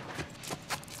This way.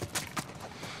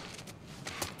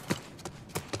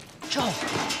 Joel.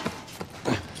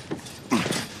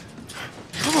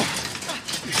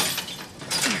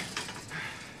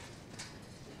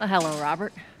 Oh, hello,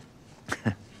 Robert.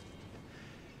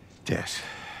 Tess.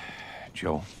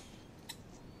 Joel.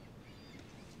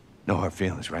 No hard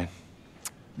feelings, right?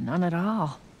 None at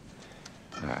all.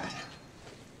 All right.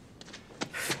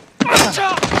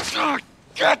 Oh,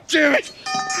 God damn it!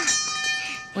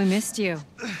 We missed you.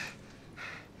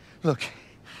 Look,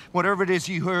 whatever it is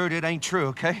you heard, it ain't true,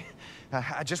 okay?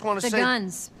 I just want to say... The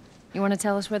guns. You want to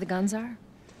tell us where the guns are?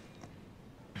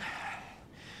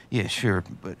 Yeah, sure,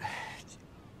 but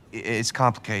it's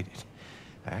complicated.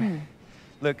 All right?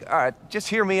 Look, all right, just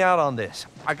hear me out on this.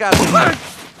 I got...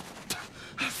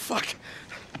 Fuck.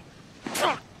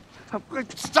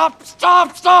 Stop!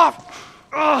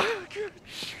 Oh.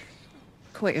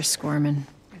 Quit your squirming.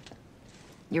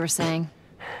 You were saying?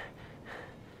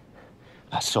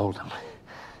 I sold him.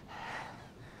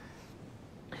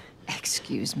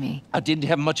 Excuse me. I didn't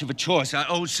have much of a choice. I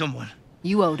owed someone.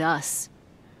 You owed us.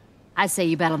 I'd say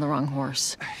you bet on the wrong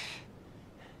horse.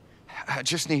 I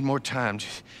just need more time.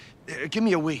 Just, give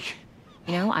me a week.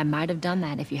 You know, I might have done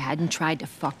that if you hadn't tried to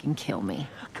fucking kill me.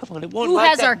 Come on, it won't Who like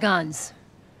has that. our guns?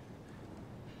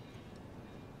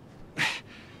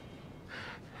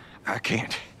 I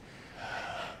can't.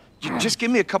 Just give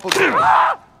me a couple days.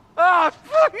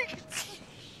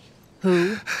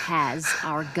 Who has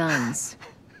our guns?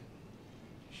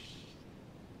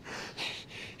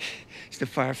 It's the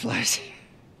Fireflies.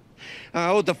 I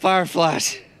owed the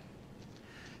Fireflies.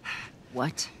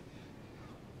 What?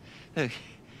 Look,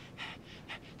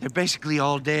 they're basically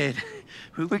all dead.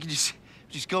 We could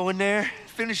just go in there,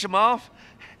 finish them off.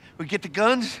 We get the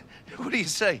guns. What do you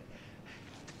say?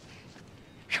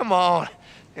 Come on.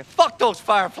 Yeah, fuck those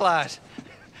Fireflies.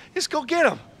 Just go get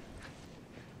them.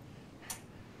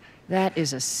 That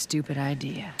is a stupid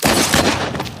idea.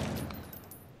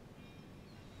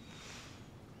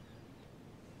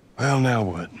 Well, now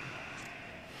what?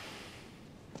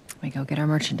 We go get our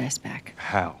merchandise back.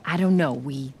 How? I don't know.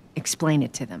 We explain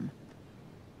it to them.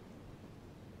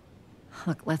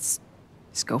 Look, let's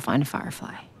just go find a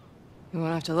Firefly. We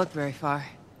won't have to look very far.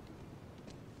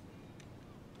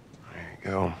 There you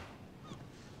go.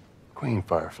 Queen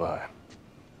Firefly.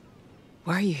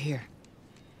 Why are you here?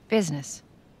 Business.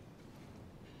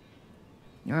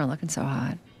 You aren't looking so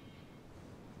hot.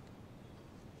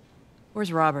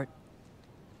 Where's Robert?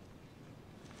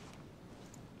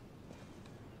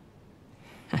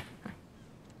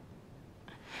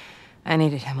 I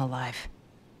needed him alive.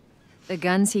 The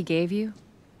guns he gave you,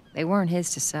 they weren't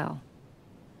his to sell.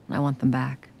 I want them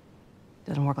back.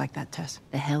 Doesn't work like that, Tess.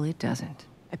 The hell it doesn't.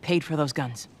 I paid for those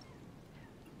guns.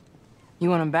 You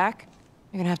want them back?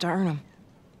 You're gonna have to earn them.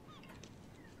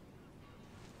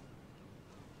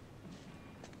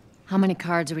 How many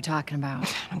cards are we talking about?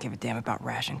 I don't give a damn about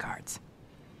ration cards.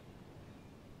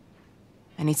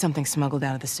 I need something smuggled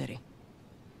out of the city.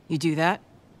 You do that,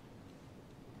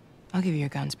 I'll give you your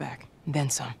guns back, and then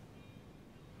some.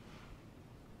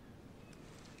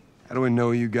 How do we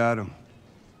know you got them?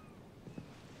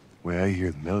 Well, I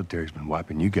hear the military's been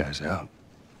wiping you guys out.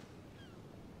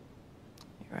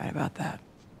 You're right about that.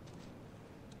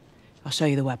 I'll show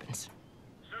you the weapons.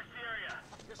 Search the area.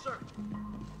 Yes, sir.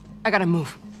 I gotta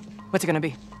move. What's it gonna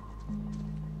be?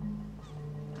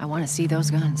 I want to see those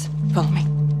guns. Follow me.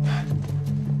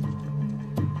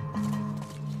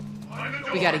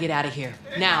 We gotta get out of here.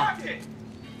 Now.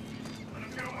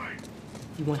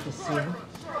 You want to see him?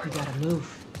 We gotta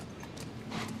move.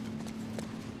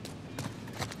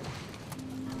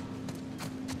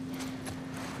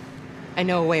 I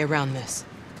know a way around this.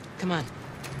 Come on.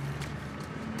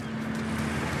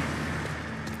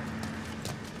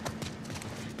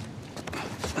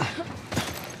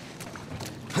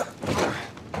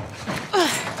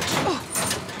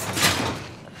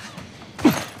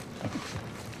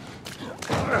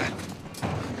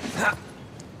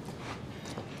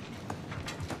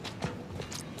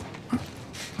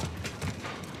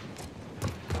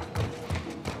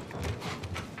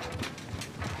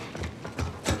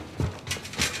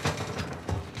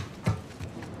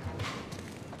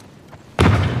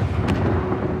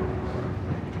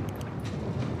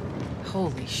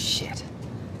 Holy shit.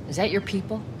 Is that your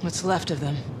people? What's left of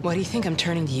them? Why do you think I'm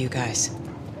turning to you guys?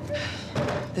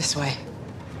 This way.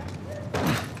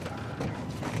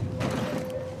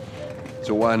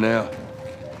 So why now?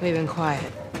 We've been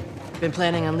quiet. Been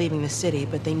planning on leaving the city,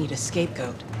 but they need a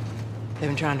scapegoat. They've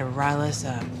been trying to rile us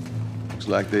up. Looks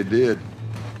like they did.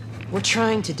 We're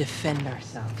trying to defend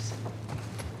ourselves.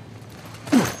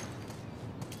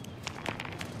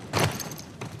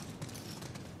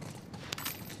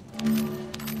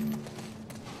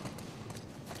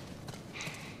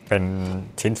เป็น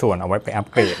ชิ้นส่วนเอาไว้ไปอัป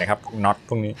เกรดนะครับน็อตพ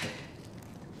วกนี้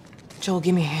Joel,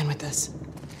 give me a hand with this.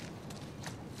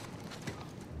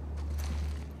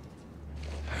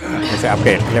 ไม่ใช่อัปเก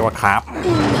รดเรียกว่าคราฟ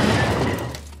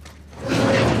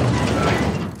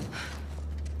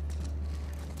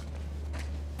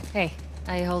Hey,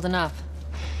 how you holding up?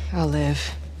 I'll live.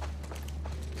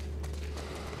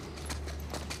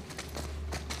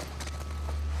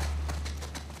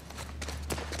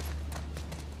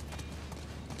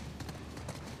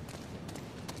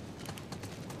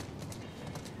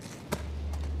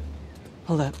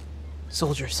 Hold up.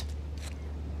 Soldiers.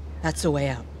 That's the way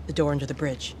out. The door under the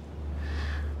bridge.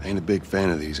 I ain't a big fan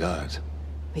of these odds.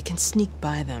 We can sneak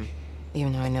by them,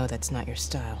 even though I know that's not your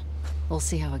style. We'll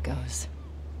see how it goes.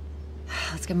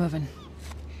 Let's get moving.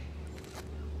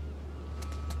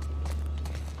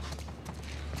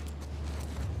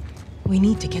 We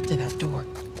need to get to that door.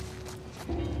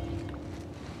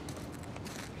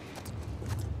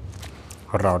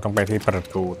 เราต้องไปที่ประ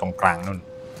ตูตรงกลางนู่น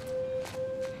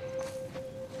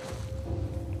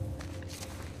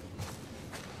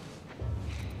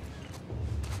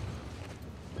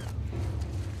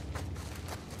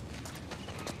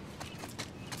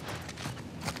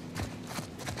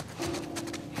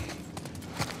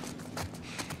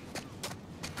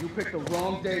You picked the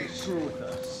wrong day to screw with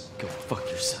us. Go fuck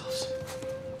yourselves.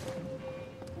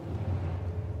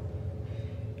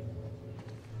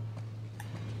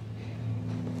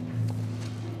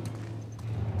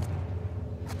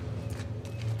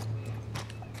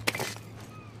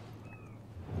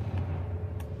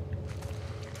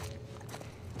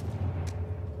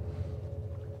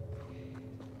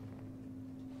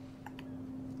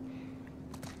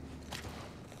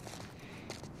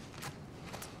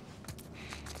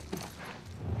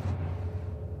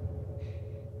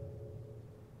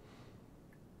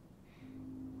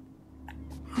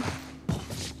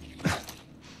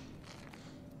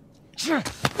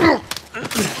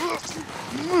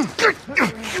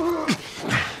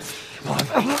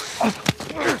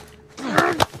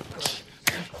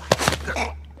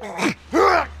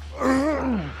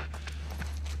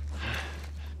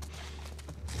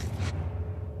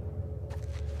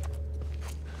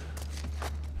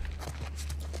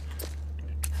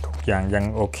อย่างยัง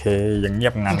โอเคยังเงี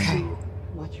ยบงันอยู่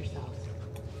Watch yourselves.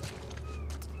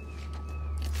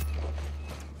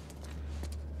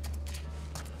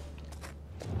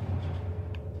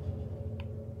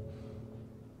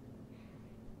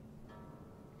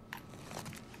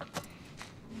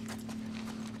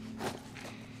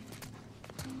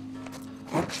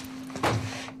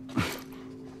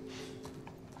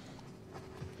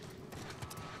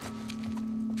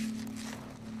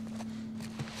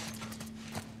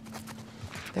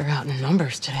 They're out in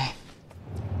numbers today.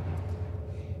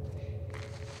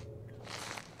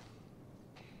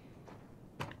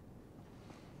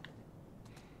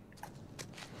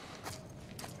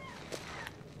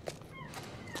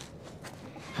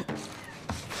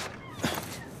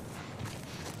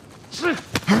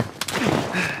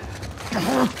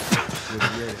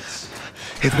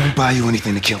 It won't buy you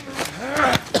anything to kill.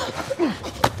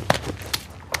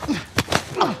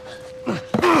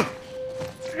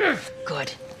 Good.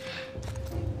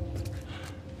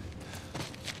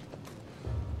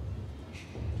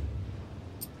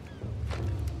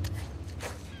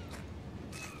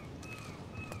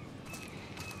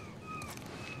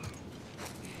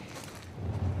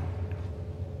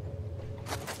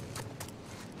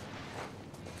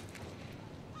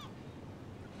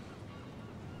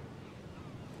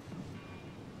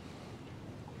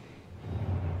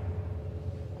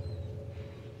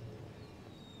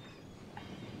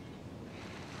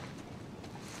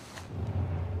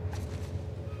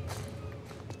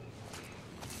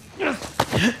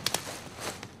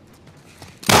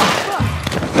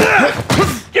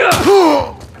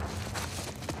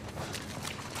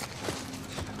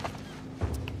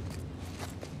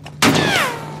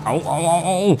เอา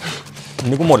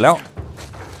นี่ก็หมดแล้ว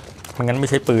ไม่งั้นไม่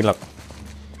ใช่ปืนหรอก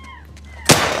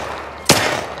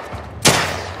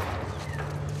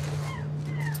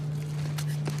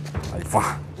ไอ้ฟ้า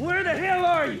Where the hell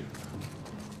are you?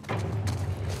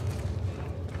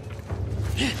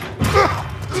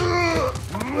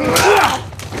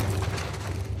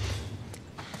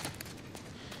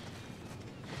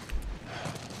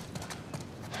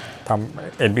 ท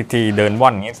ำ NPT เดินว่อ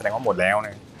นอย่างนี้แสดงว่าหมดแล้วน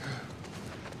ะ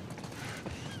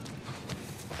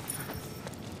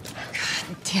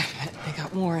Damn it, they got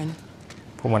Warren.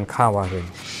 พวกมันฆ่าวาเลย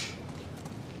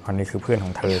อันนี้คือเพื่อนข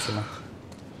องเธอใช่ไหม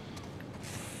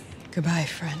Goodbye,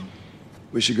 friend.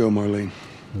 We should go, Marlene.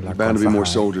 There's bound to be more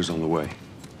soldiers on the way.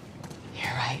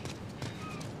 You're right.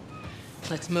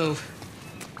 Let's move.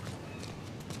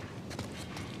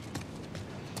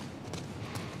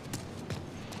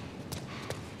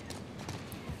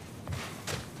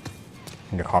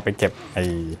 เดี๋ยวขอไปเก็บไอ้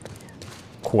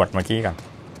ขวดเมื่อกี้ก่อน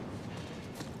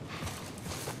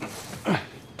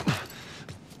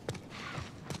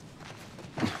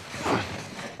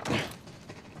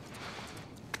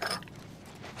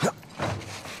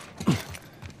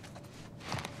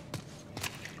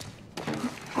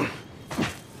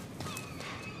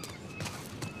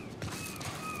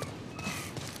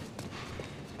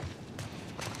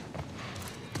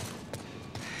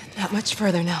Not much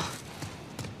further now.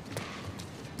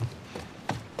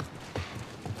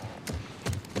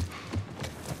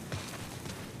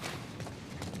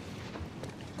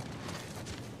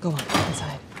 Go on,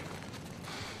 inside.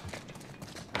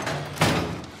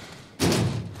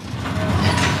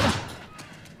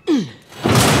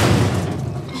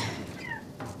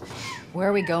 Where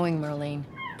are we going, Marlene?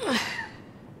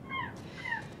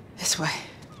 This way.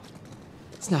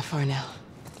 It's not far now.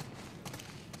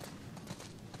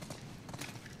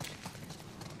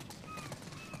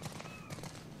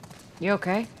 You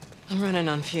okay? I'm running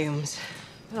on fumes,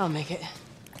 but I'll make it.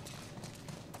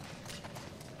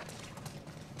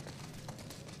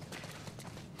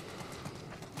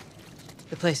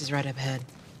 The place is right up ahead.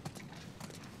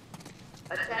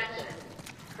 Attention.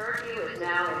 Curfew is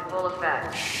now in full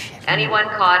effect. Anyone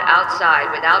caught outside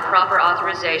without proper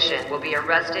authorization will be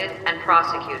arrested and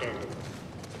prosecuted.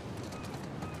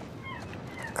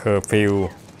 Curfew.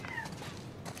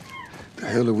 The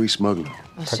hell are we smuggling?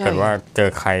 ถ้าเกิดว่าเจอ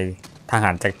ใครทหา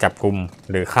รจะจับกุม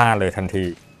หรือฆ่าเลยทันที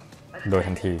โดย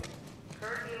ทันที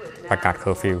ประกาศเค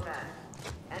อร์ฟิว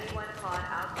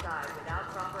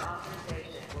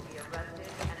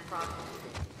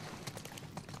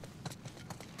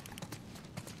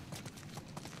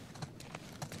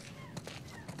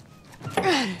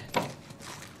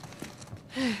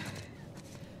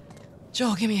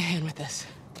Joel, give me a hand with this.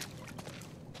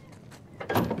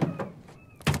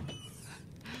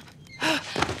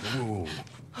 Whoa.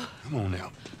 Come on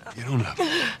now. Get on up.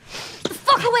 The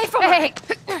fuck away from her! Hey!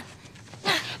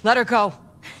 Let her go.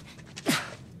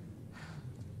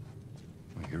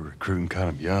 Well, you're recruiting kind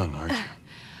of young, aren't you?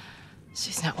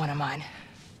 She's not one of mine.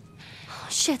 Oh,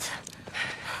 shit.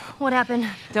 What happened?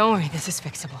 Don't worry, this is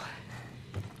fixable.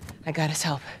 I got his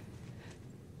help.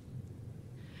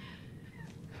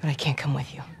 But I can't come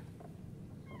with you.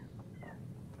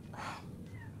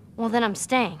 Well, then I'm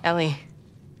staying. Ellie,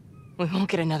 we won't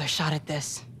get another shot at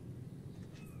this.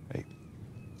 Hey,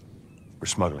 we're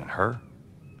smuggling her?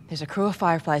 There's a crew of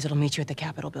Fireflies that'll meet you at the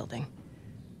Capitol building.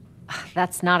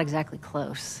 That's not exactly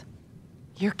close.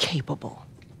 You're capable.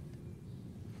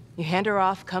 You hand her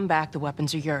off, come back, the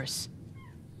weapons are yours.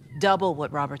 Double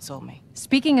what Robert sold me.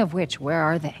 Speaking of which, where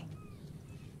are they?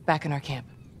 Back in our camp.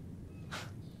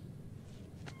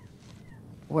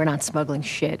 We're not smuggling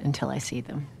shit until I see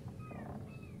them.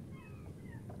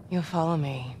 You'll follow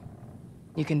me.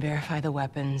 You can verify the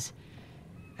weapons.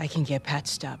 I can get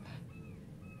patched up.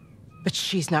 But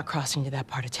she's not crossing to that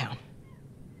part of town.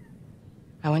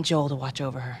 I want Joel to watch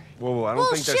over her. Whoa, I don't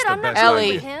think that's shit, the I'm not best going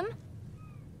Ellie. with him.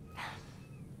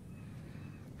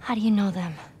 How do you know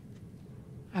them?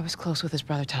 I was close with his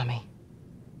brother, Tommy.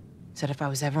 Said if I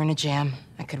was ever in a jam,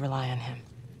 I could rely on him.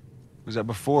 Was that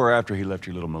before or after he left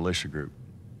your little militia group?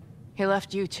 He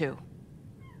left you, too.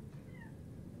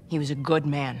 He was a good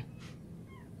man.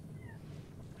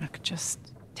 Look,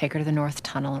 just take her to the North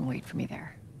Tunnel and wait for me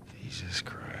there. Jesus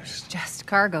Christ. Just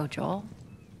cargo, Joel.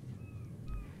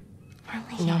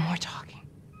 Marlene. No more talking.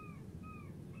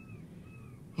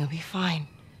 You'll be fine.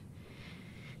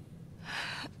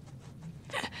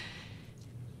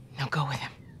 Now go with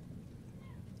him.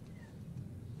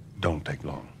 Don't take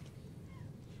long.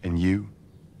 And you,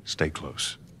 stay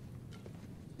close.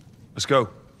 Let's go.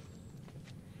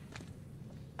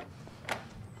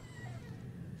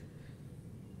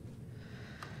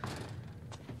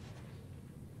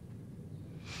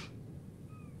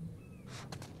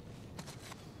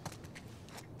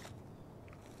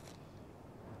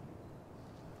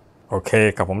 Okay,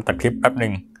 กับผมตัดคลิปแป๊บหนึ่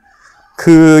ง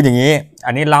คืออย่างนี้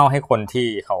อันนี้เล่าให้คนที่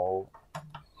เขา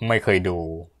ไม่เคยดู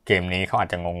เกมนี้เขาอาจ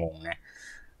จะงงๆนะ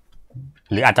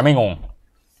หรืออาจจะไม่งง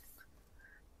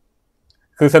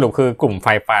คือสรุปคือกลุ่มไฟ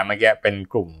ฟ้าเมื่อกี้เป็น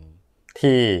กลุ่ม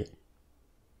ที่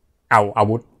เอาอา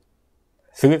วุธ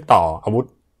ซื้อต่ออาวุธ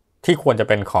ที่ควรจะ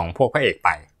เป็นของพวกพระเอกไป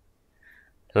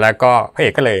แล้วก็พระเอ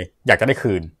กก็เลยอยากจะได้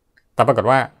คืนแต่ปรากฏ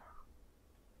ว่า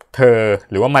เธอ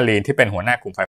หรือว่ามารีนที่เป็นหัวหน้ากลุ่มไฟ